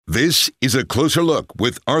This is A Closer Look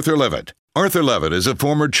with Arthur Levitt. Arthur Levitt is a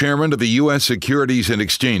former chairman of the U.S. Securities and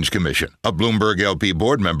Exchange Commission, a Bloomberg LP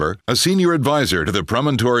board member, a senior advisor to the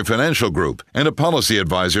Promontory Financial Group, and a policy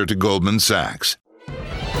advisor to Goldman Sachs.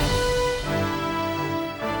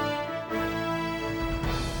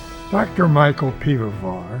 Dr. Michael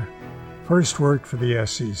Piwowar first worked for the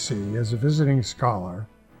SEC as a visiting scholar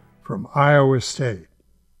from Iowa State.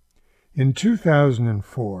 In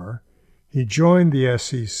 2004, he joined the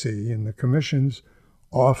SEC in the Commission's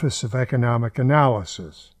Office of Economic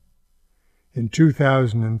Analysis. In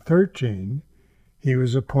 2013, he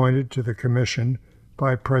was appointed to the Commission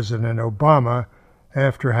by President Obama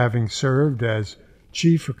after having served as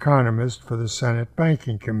chief economist for the Senate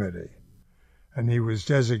Banking Committee, and he was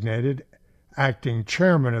designated acting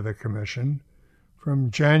chairman of the Commission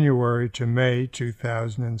from January to May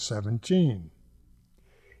 2017.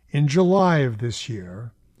 In July of this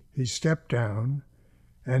year, he stepped down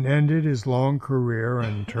and ended his long career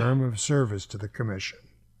and term of service to the Commission,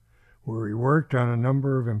 where he worked on a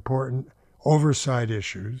number of important oversight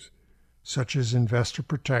issues, such as investor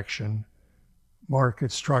protection,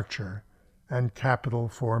 market structure, and capital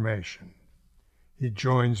formation. He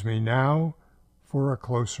joins me now for a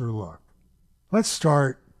closer look. Let's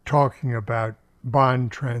start talking about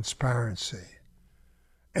bond transparency,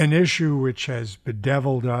 an issue which has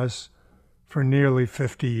bedeviled us for nearly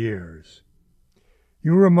 50 years.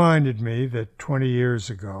 You reminded me that 20 years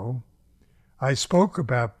ago, I spoke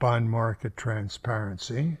about bond market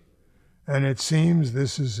transparency, and it seems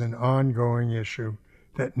this is an ongoing issue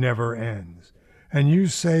that never ends. And you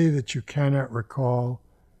say that you cannot recall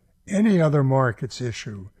any other markets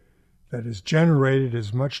issue that has generated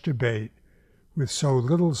as much debate with so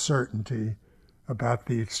little certainty about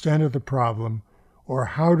the extent of the problem or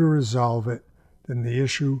how to resolve it than the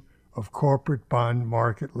issue of corporate bond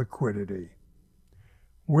market liquidity.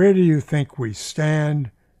 Where do you think we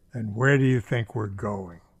stand, and where do you think we're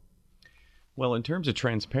going? Well, in terms of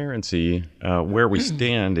transparency, where we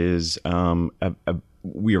stand is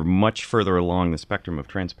we are much further along the spectrum of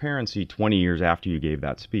transparency 20 years after you gave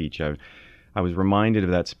that speech. I was reminded of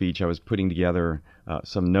that speech. I was putting together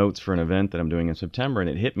some notes for an event that I'm doing in September, and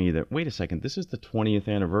it hit me that, wait a second, this is the 20th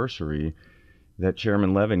anniversary that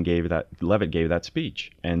Chairman Levitt gave that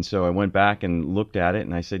speech. And so I went back and looked at it,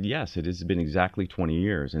 and I said, yes, it has been exactly 20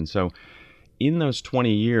 years. And so in those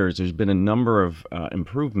 20 years, there's been a number of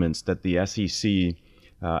improvements that the SEC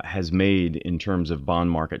has made in terms of bond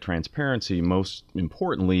market transparency, most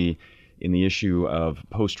importantly in the issue of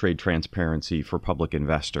post-trade transparency for public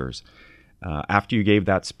investors. After you gave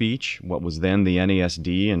that speech, what was then the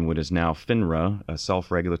NASD and what is now FINRA, a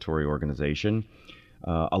self-regulatory organization,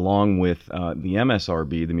 along with the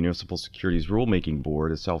MSRB, the Municipal Securities Rulemaking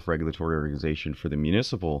Board, a self-regulatory organization for the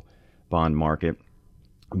municipal bond market,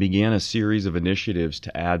 began a series of initiatives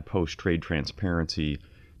to add post-trade transparency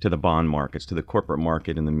to the bond markets, to the corporate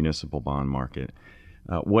market and the municipal bond market.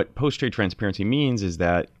 What post-trade transparency means is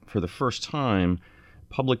that for the first time,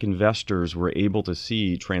 public investors were able to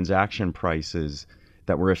see transaction prices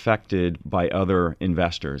that were affected by other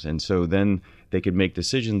investors. And so then they could make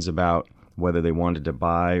decisions about whether they wanted to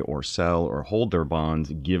buy or sell or hold their bonds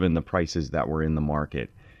given the prices that were in the market.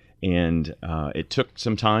 And it took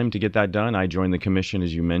some time to get that done. I joined the commission,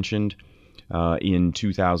 as you mentioned, in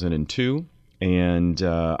 2002. And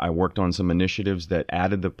I worked on some initiatives that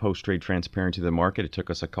added the post-trade transparency to the market. It took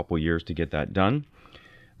us a couple years to get that done.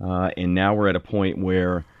 And now we're at a point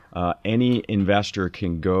where any investor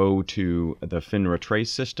can go to the FINRA Trace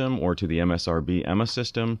system or to the MSRB EMMA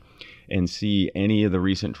system and see any of the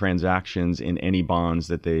recent transactions in any bonds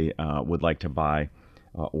that they would like to buy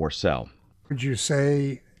or sell. Would you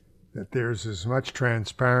say that there's as much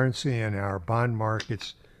transparency in our bond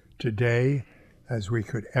markets today as we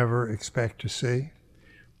could ever expect to see?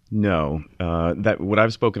 No. That what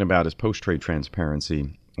I've spoken about is post-trade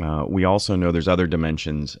transparency. We also know there's other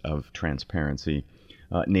dimensions of transparency,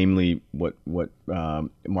 namely what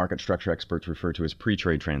market structure experts refer to as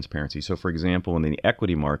pre-trade transparency. So, for example, in the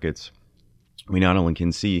equity markets, we not only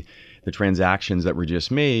can see the transactions that were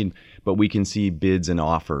just made, but we can see bids and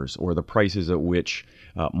offers, or the prices at which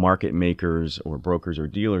market makers or brokers or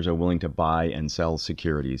dealers are willing to buy and sell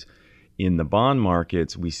securities. In the bond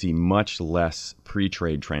markets, we see much less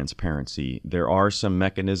pre-trade transparency. There are some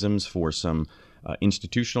mechanisms for some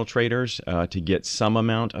institutional traders to get some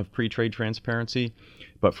amount of pre-trade transparency,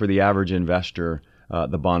 but for the average investor,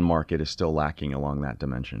 the bond market is still lacking along that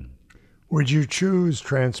dimension. Would you choose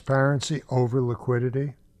transparency over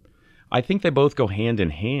liquidity? I think they both go hand in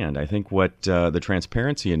hand. I think what the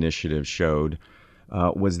Transparency Initiative showed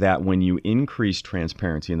was that when you increase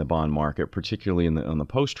transparency in the bond market, particularly on the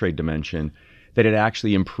post-trade dimension, that it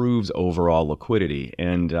actually improves overall liquidity.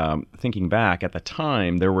 And thinking back, at the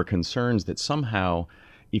time, there were concerns that somehow,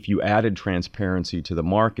 if you added transparency to the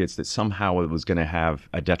markets, that somehow it was going to have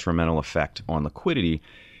a detrimental effect on liquidity.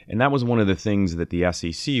 And that was one of the things that the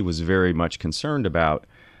SEC was very much concerned about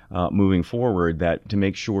moving forward, that to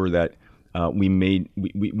make sure that we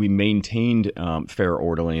maintained fair,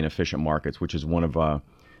 orderly, and efficient markets, which is one of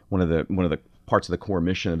the parts of the core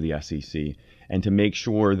mission of the SEC, and to make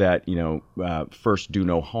sure that first do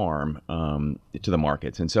no harm to the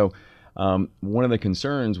markets. And so one of the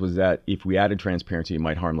concerns was that if we added transparency, it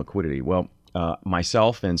might harm liquidity. Well,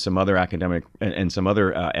 myself and some other academic and some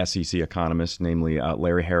other SEC economists, namely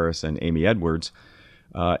Larry Harris and Amy Edwards,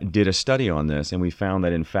 did a study on this, and we found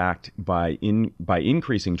that in fact by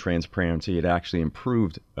increasing transparency, it actually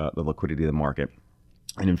improved the liquidity of the market.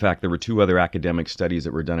 And in fact, there were two other academic studies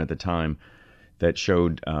that were done at the time that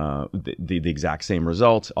showed the exact same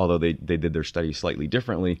results, although they did their study slightly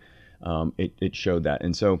differently. It showed that,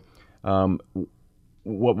 and so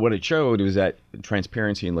what it showed was that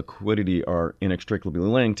transparency and liquidity are inextricably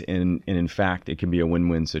linked, and in fact, it can be a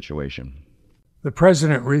win-win situation. The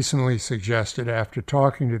president recently suggested, after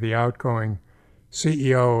talking to the outgoing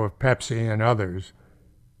CEO of Pepsi and others,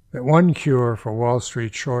 that one cure for Wall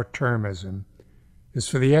Street short-termism is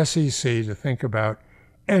for the SEC to think about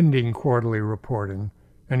ending quarterly reporting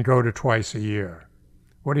and go to twice a year.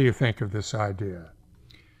 What do you think of this idea?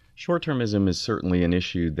 Short-termism is certainly an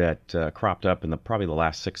issue that cropped up in probably the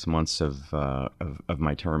last 6 months of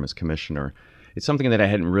my term as commissioner. It's something that I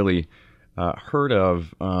hadn't really heard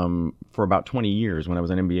of for about 20 years. When I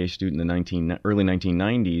was an MBA student in the early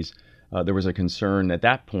 1990s, there was a concern at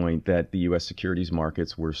that point that the U.S. securities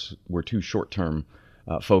markets were too short-term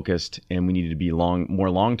focused, and we needed to be more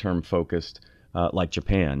long-term focused, like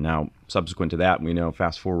Japan. Now, subsequent to that, we know,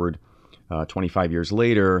 fast forward 25 years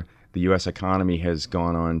later, the U.S. economy has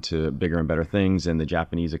gone on to bigger and better things, and the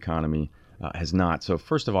Japanese economy has not. So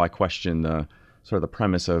first of all, I question the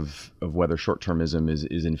premise of whether short-termism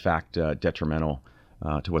is in fact detrimental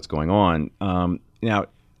to what's going on. Now,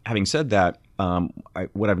 having said that,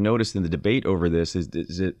 what I've noticed in the debate over this is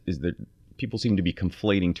that people seem to be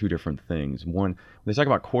conflating two different things. One, when they talk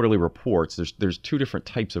about quarterly reports, there's two different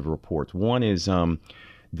types of reports. One is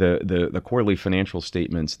the quarterly financial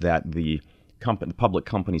statements that the public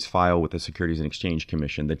companies file with the Securities and Exchange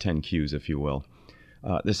Commission, the 10-Qs, if you will.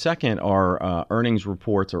 The second are earnings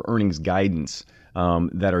reports or earnings guidance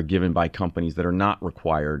that are given by companies that are not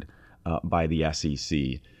required by the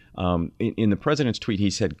SEC. In the president's tweet,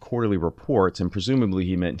 he said quarterly reports, and presumably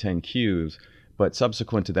he meant 10-Qs. But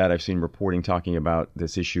subsequent to that, I've seen reporting talking about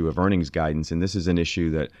this issue of earnings guidance, and this is an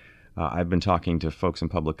issue that I've been talking to folks in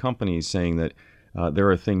public companies saying that there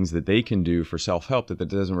are things that they can do for self-help that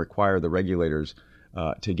doesn't require the regulators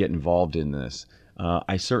to get involved in this.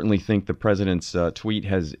 I certainly think the president's tweet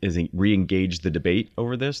has re-engaged the debate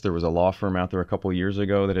over this. There was a law firm out there a couple of years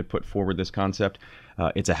ago that had put forward this concept.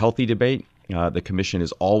 It's a healthy debate. The commission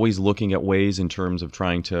is always looking at ways in terms of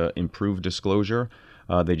trying to improve disclosure.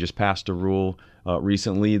 They just passed a rule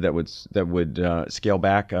recently that would scale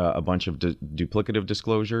back a bunch of duplicative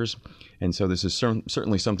disclosures. And so this is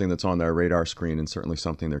certainly something that's on their radar screen, and certainly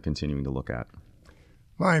something they're continuing to look at.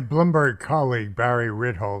 My Bloomberg colleague, Barry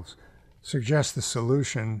Ritholtz, suggests the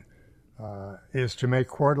solution is to make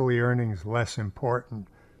quarterly earnings less important.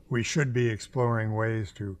 We should be exploring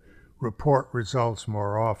ways to report results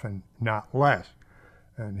more often, not less.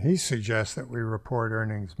 And he suggests that we report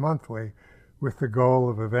earnings monthly with the goal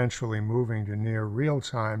of eventually moving to near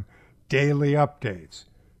real-time daily updates.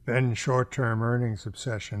 Then short-term earnings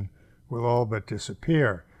obsession will all but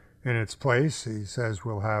disappear. In its place, he says,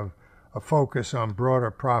 we'll have a focus on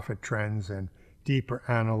broader profit trends and deeper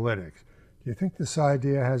analytics. Do you think this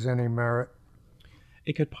idea has any merit?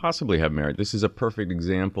 It could possibly have merit. This is a perfect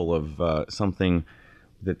example of something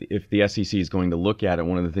that if the SEC is going to look at it,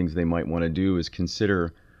 one of the things they might want to do is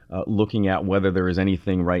consider looking at whether there is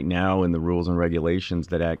anything right now in the rules and regulations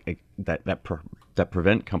that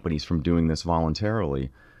prevent companies from doing this voluntarily.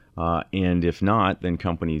 And if not, then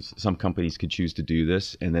some companies could choose to do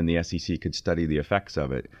this, and then the SEC could study the effects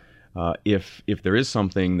of it. If there is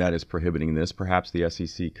something that is prohibiting this, perhaps the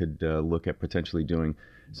SEC could look at potentially doing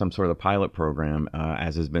some sort of pilot program,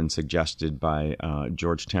 as has been suggested by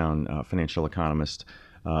Georgetown financial economist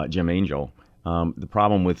Jim Angel. The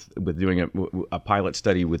problem with doing a pilot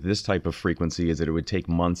study with this type of frequency is that it would take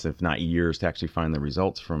months, if not years, to actually find the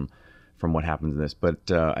results from what happens in this. But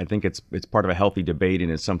I think it's part of a healthy debate, and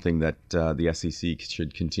it's something that the SEC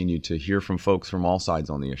should continue to hear from folks from all sides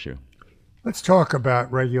on the issue. Let's talk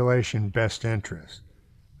about regulation best interest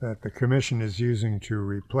that the Commission is using to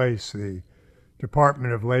replace the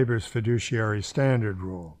Department of Labor's fiduciary standard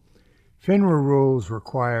rule. FINRA rules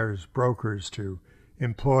requires brokers to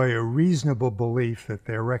employ a reasonable belief that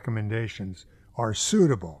their recommendations are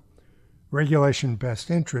suitable. Regulation best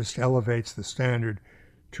interest elevates the standard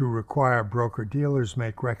to require broker-dealers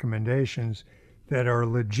make recommendations that are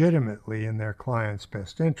legitimately in their client's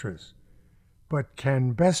best interest. But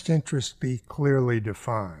can best interest be clearly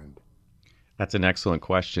defined? That's an excellent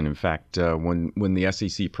question. In fact, when the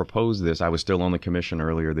SEC proposed this, I was still on the commission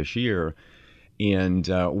earlier this year, and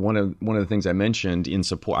one of the things I mentioned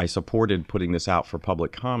I supported putting this out for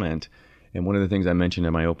public comment. And one of the things I mentioned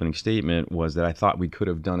in my opening statement was that I thought we could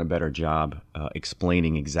have done a better job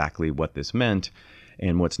explaining exactly what this meant.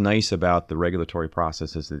 And what's nice about the regulatory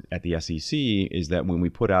processes at the SEC is that when we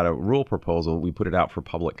put out a rule proposal, we put it out for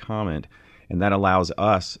public comment. And that allows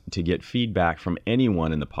us to get feedback from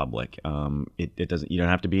anyone in the public. You don't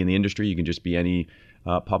have to be in the industry. You can just be any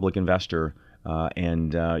public investor.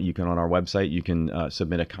 And you can, on our website, you can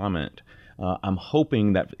submit a comment. I'm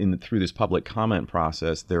hoping that through this public comment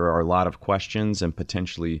process, there are a lot of questions and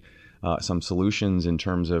potentially some solutions in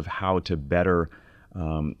terms of how to better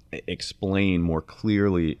more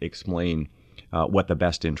clearly explain what the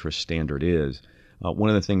best interest standard is. One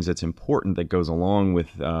of the things that's important that goes along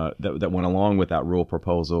with that went along with that rule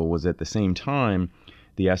proposal was at the same time,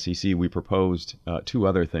 the SEC, we proposed two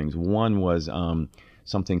other things. One was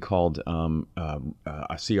something called a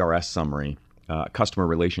CRS summary, customer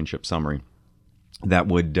relationship summary, that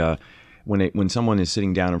would when someone is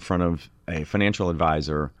sitting down in front of a financial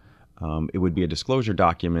advisor, it would be a disclosure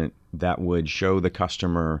document that would show the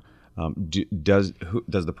customer, does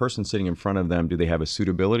the person sitting in front of them, do they have a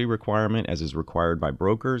suitability requirement as is required by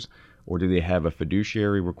brokers, or do they have a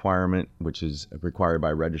fiduciary requirement, which is required by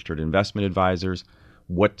registered investment advisors?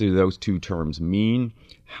 What do those two terms mean?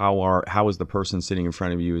 How is the person sitting in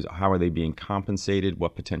front of you, how are they being compensated?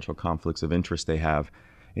 What potential conflicts of interest they have?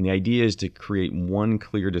 And the idea is to create one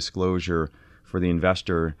clear disclosure for the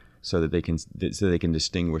investor so that they can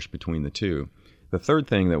distinguish between the two. The third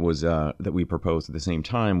thing that was that we proposed at the same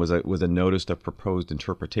time was a notice of proposed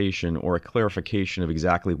interpretation, or a clarification of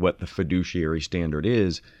exactly what the fiduciary standard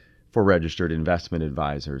is for registered investment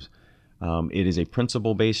advisors. It is a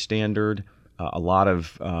principle-based standard. A lot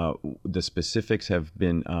of the specifics have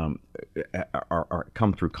been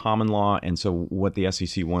come through common law, and so what the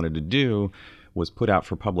SEC wanted to do was put out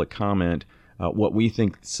for public comment what we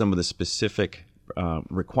think some of the specific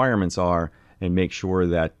requirements are, and make sure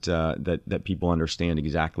that that people understand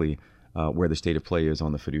exactly where the state of play is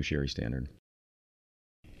on the fiduciary standard.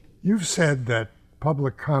 You've said that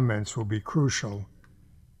public comments will be crucial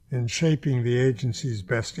in shaping the agency's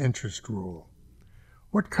best interest rule.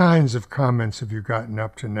 What kinds of comments have you gotten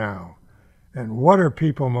up to now? And what are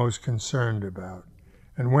people most concerned about?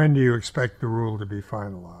 And when do you expect the rule to be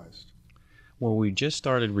finalized? Well, we just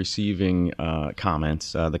started receiving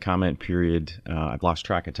comments. The comment period, I've lost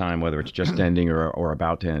track of time, whether it's just ending or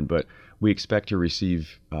about to end, but we expect to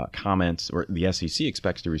receive comments, or the SEC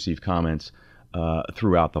expects to receive comments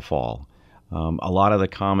throughout the fall. A lot of the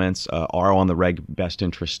comments are on the Reg Best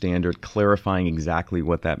Interest Standard, clarifying exactly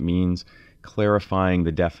what that means, clarifying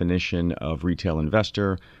the definition of retail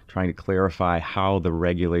investor, trying to clarify how the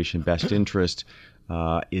regulation best interest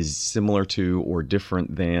is similar to or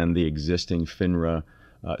different than the existing FINRA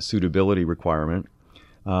suitability requirement.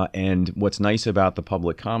 And what's nice about the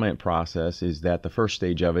public comment process is that the first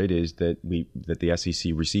stage of it is that the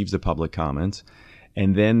SEC receives the public comments,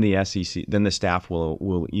 and then the staff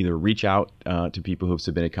will either reach out to people who have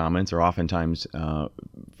submitted comments, or oftentimes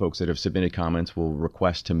folks that have submitted comments will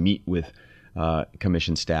request to meet with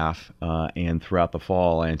commission staff. And throughout the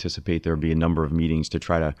fall, I anticipate there'll be a number of meetings to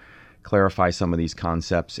try to clarify some of these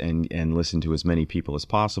concepts and listen to as many people as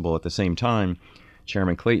possible. At the same time,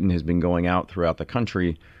 Chairman Clayton has been going out throughout the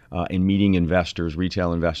country and meeting investors,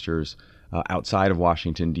 retail investors outside of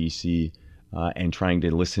Washington, D.C., and trying to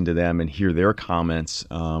listen to them and hear their comments.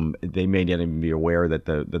 They may not even be aware that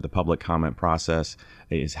the public comment process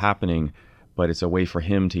is happening, but it's a way for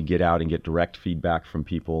him to get out and get direct feedback from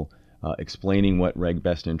people, explaining what Reg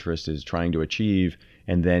Best Interest is trying to achieve,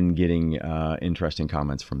 and then getting interesting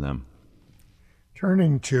comments from them.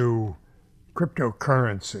 Turning to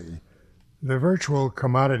cryptocurrency, the Virtual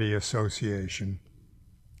Commodity Association,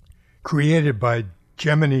 created by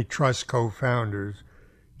Gemini Trust co-founders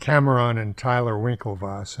Cameron and Tyler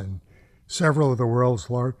Winklevoss and several of the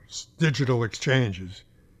world's largest digital exchanges,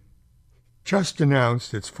 just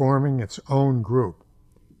announced it's forming its own group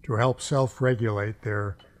to help self-regulate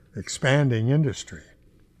their expanding industry.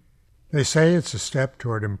 They say it's a step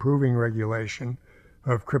toward improving regulation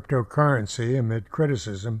of cryptocurrency amid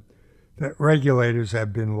criticism that regulators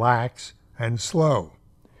have been lax and slow.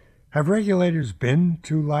 Have regulators been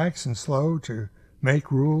too lax and slow to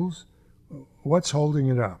make rules? What's holding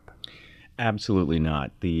it up? Absolutely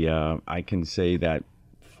not. I can say that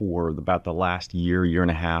for about the last year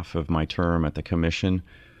and a half of my term at the Commission,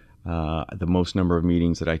 the most number of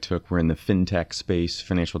meetings that I took were in the fintech space,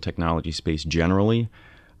 financial technology space generally,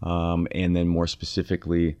 and then more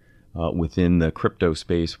specifically within the crypto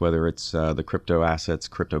space, whether it's the crypto assets,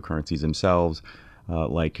 cryptocurrencies themselves,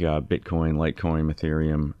 like Bitcoin, Litecoin,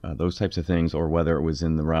 Ethereum, those types of things, or whether it was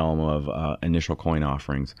in the realm of initial coin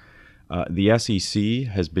offerings. The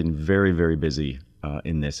SEC has been very, very busy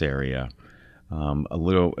in this area. A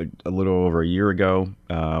little over a year ago,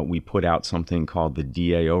 we put out something called the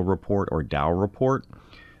DAO report or DAO report,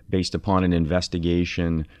 based upon an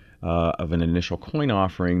investigation of an initial coin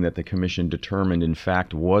offering that the Commission determined, in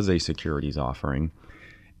fact, was a securities offering.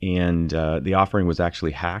 And the offering was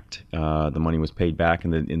actually hacked. The money was paid back,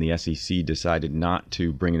 and the SEC decided not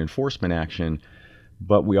to bring an enforcement action.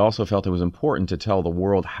 But we also felt it was important to tell the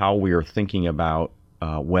world how we are thinking about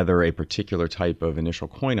whether a particular type of initial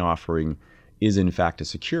coin offering is in fact a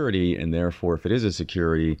security, and therefore, if it is a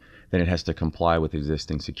security, then it has to comply with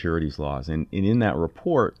existing securities laws. And in that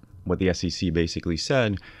report, what the SEC basically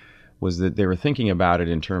said was that they were thinking about it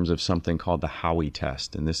in terms of something called the Howey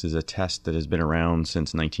test. And this is a test that has been around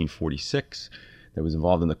since 1946, that was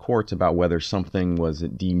involved in the courts about whether something was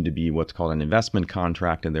deemed to be what's called an investment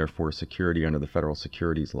contract and therefore a security under the federal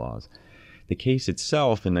securities laws. The case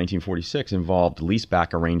itself in 1946 involved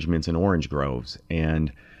leaseback arrangements in orange groves.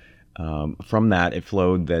 And from that, it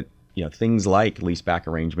flowed that things like leaseback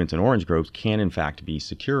arrangements in orange groves can in fact be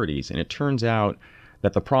securities. And it turns out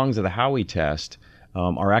that the prongs of the Howey test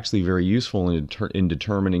are actually very useful in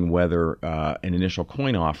determining whether an initial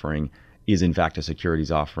coin offering is in fact a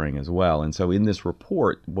securities offering as well. And so in this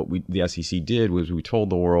report, what the SEC did was we told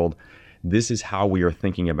the world, this is how we are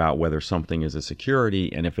thinking about whether something is a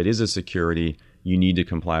security, and if it is a security, you need to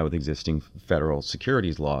comply with existing federal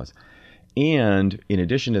securities laws. And in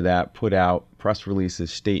addition to that, put out press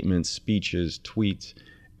releases, statements, speeches, tweets,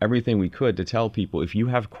 everything we could to tell people, if you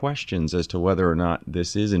have questions as to whether or not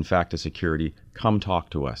this is in fact a security, come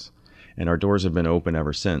talk to us. And our doors have been open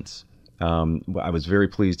ever since. I was very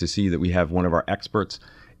pleased to see that we have one of our experts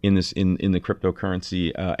in the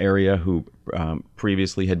cryptocurrency area who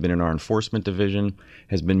previously had been in our enforcement division,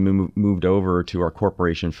 has been moved over to our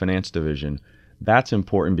corporation finance division. That's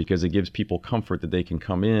important because it gives people comfort that they can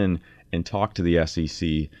come in and talk to the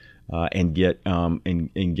SEC and get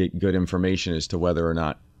good information as to whether or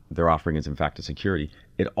not their offering is in fact a security.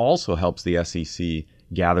 It also helps the SEC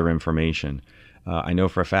gather information. I know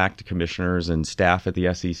for a fact commissioners and staff at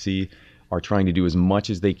the SEC are trying to do as much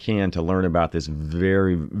as they can to learn about this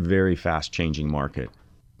very, very fast-changing market.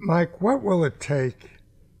 Mike, what will it take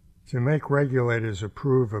to make regulators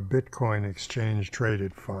approve a Bitcoin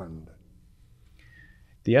exchange-traded fund?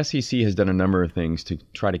 The SEC has done a number of things to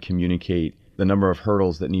try to communicate the number of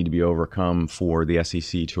hurdles that need to be overcome for the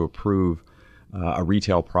SEC to approve a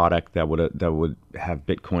retail product that would have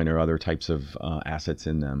Bitcoin or other types of assets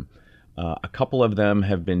in them. A couple of them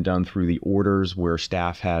have been done through the orders where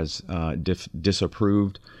staff has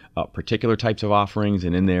disapproved particular types of offerings,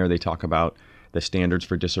 and in there they talk about the standards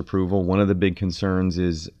for disapproval. One of the big concerns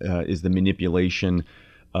is the manipulation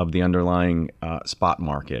of the underlying spot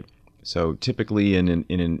market. So typically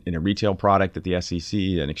in a retail product at the SEC,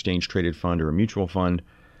 an exchange-traded fund or a mutual fund,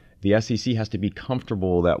 the SEC has to be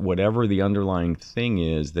comfortable that whatever the underlying thing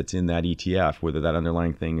is that's in that ETF, whether that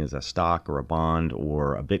underlying thing is a stock or a bond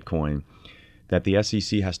or a Bitcoin, that the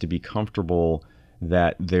SEC has to be comfortable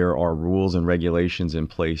that there are rules and regulations in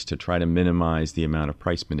place to try to minimize the amount of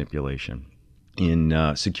price manipulation.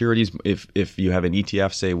 In securities, if you have an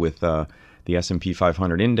ETF, say with the S&P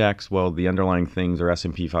 500 index, well, the underlying things are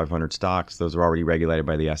S&P 500 stocks. Those are already regulated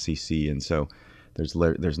by the SEC, and so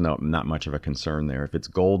there's not much of a concern there. If it's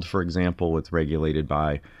gold, for example, it's regulated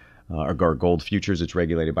by, or gold futures, it's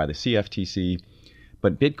regulated by the CFTC.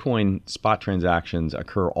 But Bitcoin spot transactions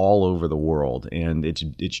occur all over the world, and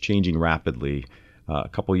it's changing rapidly. A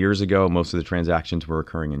couple years ago, most of the transactions were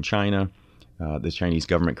occurring in China. The Chinese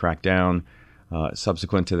government cracked down.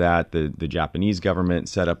 Subsequent to that, the Japanese government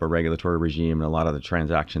set up a regulatory regime, and a lot of the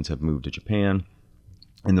transactions have moved to Japan.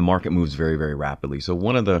 And the market moves very, very rapidly. So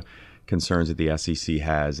one of the concerns that the SEC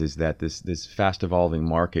has is that this fast evolving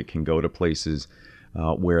market can go to places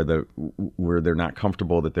where they're not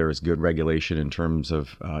comfortable that there is good regulation in terms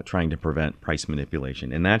of trying to prevent price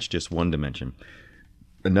manipulation. And that's just one dimension.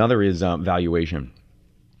 Another is valuation.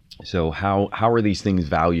 So how are these things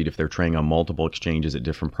valued if they're trading on multiple exchanges at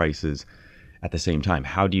different prices at the same time?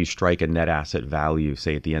 How do you strike a net asset value,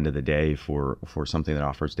 say at the end of the day, for something that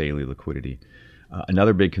offers daily liquidity?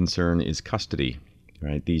 Another big concern is custody.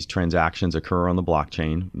 Right, these transactions occur on the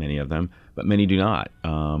blockchain, many of them, but many do not.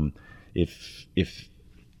 If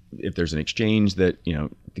there's an exchange that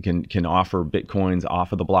can offer bitcoins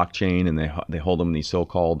off of the blockchain, and they hold them in these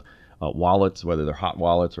so-called wallets, whether they're hot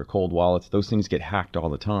wallets or cold wallets, those things get hacked all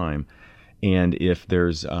the time. And if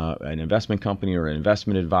there's an investment company or an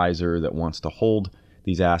investment advisor that wants to hold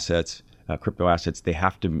these assets, crypto assets, they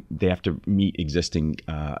have to meet existing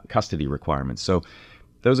custody requirements. So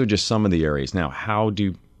those are just some of the areas. Now, how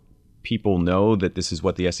do people know that this is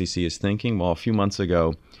what the SEC is thinking? Well, a few months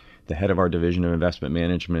ago, the head of our division of investment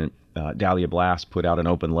management, Dahlia Blast, put out an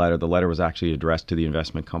open letter. The letter was actually addressed to the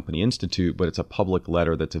Investment Company Institute, but it's a public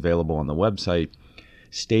letter that's available on the website,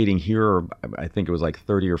 stating here are, I think it was like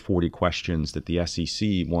 30 or 40 questions that the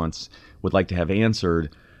SEC would like to have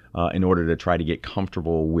answered in order to try to get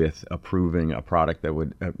comfortable with approving a product that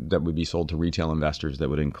would be sold to retail investors that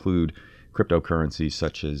would include cryptocurrencies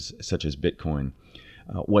such as Bitcoin.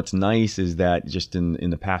 What's nice is that just in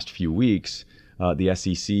the past few weeks, the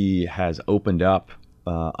SEC has opened up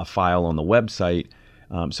a file on the website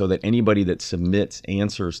so that anybody that submits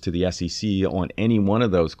answers to the SEC on any one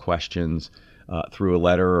of those questions through a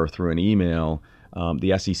letter or through an email,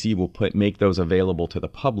 the SEC will make those available to the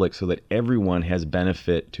public so that everyone has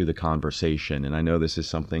benefit to the conversation. And I know this is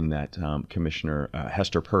something that Commissioner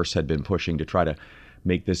Hester Peirce had been pushing to try to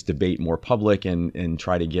make this debate more public and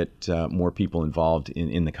try to get more people involved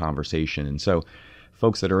in the conversation. And so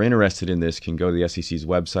folks that are interested in this can go to the SEC's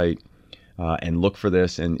website and look for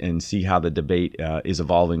this and see how the debate is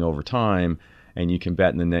evolving over time. And you can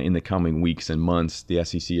bet in the coming weeks and months, the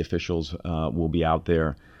SEC officials will be out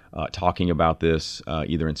there talking about this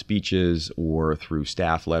either in speeches or through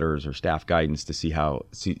staff letters or staff guidance to see how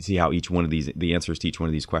each one of the answers to each one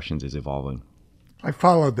of these questions is evolving. I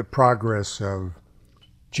followed the progress of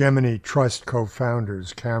Gemini Trust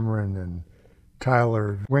co-founders Cameron and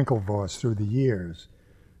Tyler Winklevoss through the years,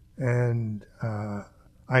 and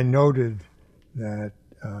I noted that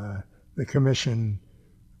the commission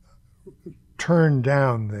turned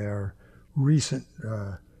down their recent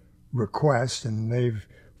request, and they've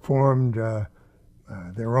formed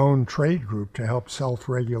their own trade group to help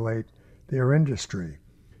self-regulate their industry.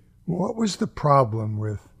 What was the problem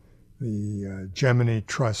with the Gemini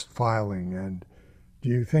Trust filing, and do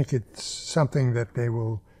you think it's something that they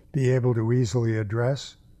will be able to easily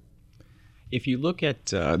address? If you look at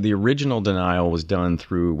the original denial was done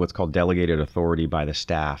through what's called delegated authority by the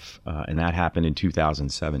staff, and that happened in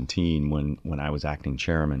 2017 when I was acting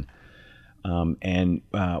chairman. And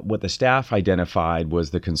what the staff identified was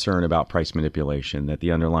the concern about price manipulation, that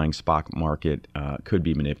the underlying stock market could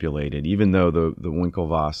be manipulated, even though the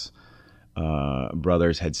Winklevoss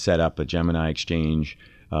brothers had set up a Gemini exchange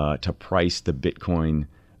to price the Bitcoin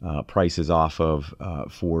prices off of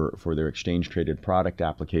for their exchange traded product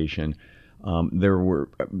application.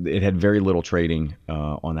 It had very little trading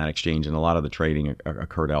on that exchange, and a lot of the trading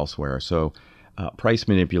occurred elsewhere. So price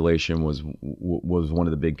manipulation was one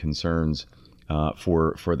of the big concerns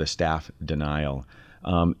for the staff denial.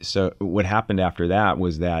 So what happened after that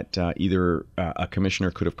was that either a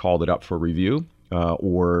commissioner could have called it up for review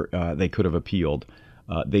or they could have appealed.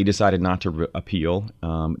 They decided not to appeal.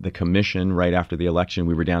 The commission, right after the election,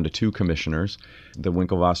 we were down to 2 commissioners. The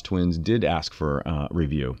Winklevoss twins did ask for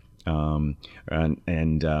review. And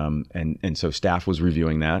so staff was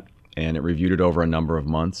reviewing that, and it reviewed it over a number of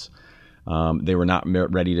months. They were not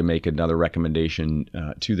ready to make another recommendation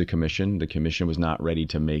to the commission. The commission was not ready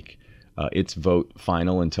to make its vote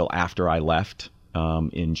final until after I left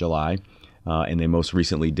in July. And they most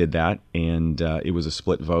recently did that, and it was a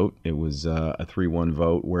split vote. It was a 3-1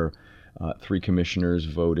 vote where 3 commissioners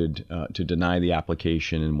voted to deny the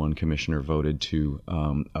application and 1 commissioner voted to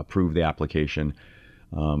approve the application.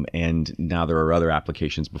 And now there are other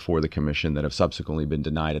applications before the commission that have subsequently been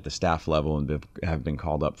denied at the staff level and have been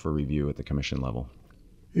called up for review at the commission level.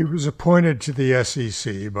 He was appointed to the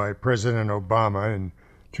SEC by President Obama in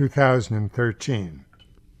 2013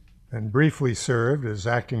 and briefly served as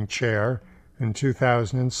acting chair in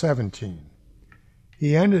 2017.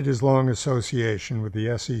 He ended his long association with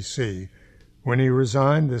the SEC when he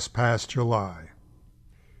resigned this past July.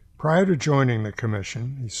 Prior to joining the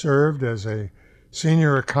commission, he served as a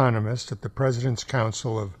senior economist at the President's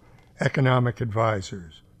Council of Economic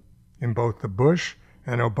Advisors in both the Bush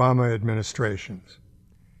and Obama administrations,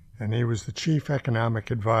 and he was the chief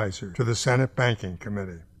economic advisor to the Senate Banking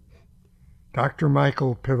Committee. Dr.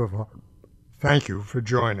 Michael Piwowar Thank you for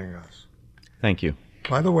joining us. Thank you.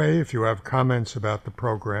 By the way, if you have comments about the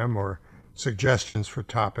program or suggestions for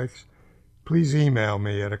topics, please email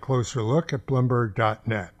me at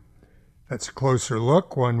acloserlook@bloomberg.net. That's a closer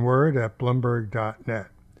look, one word, at bloomberg.net.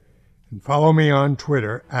 And follow me on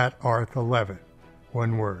Twitter at Arthur Levitt,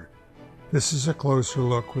 one word. This is A Closer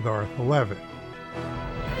Look with Arthur Levitt.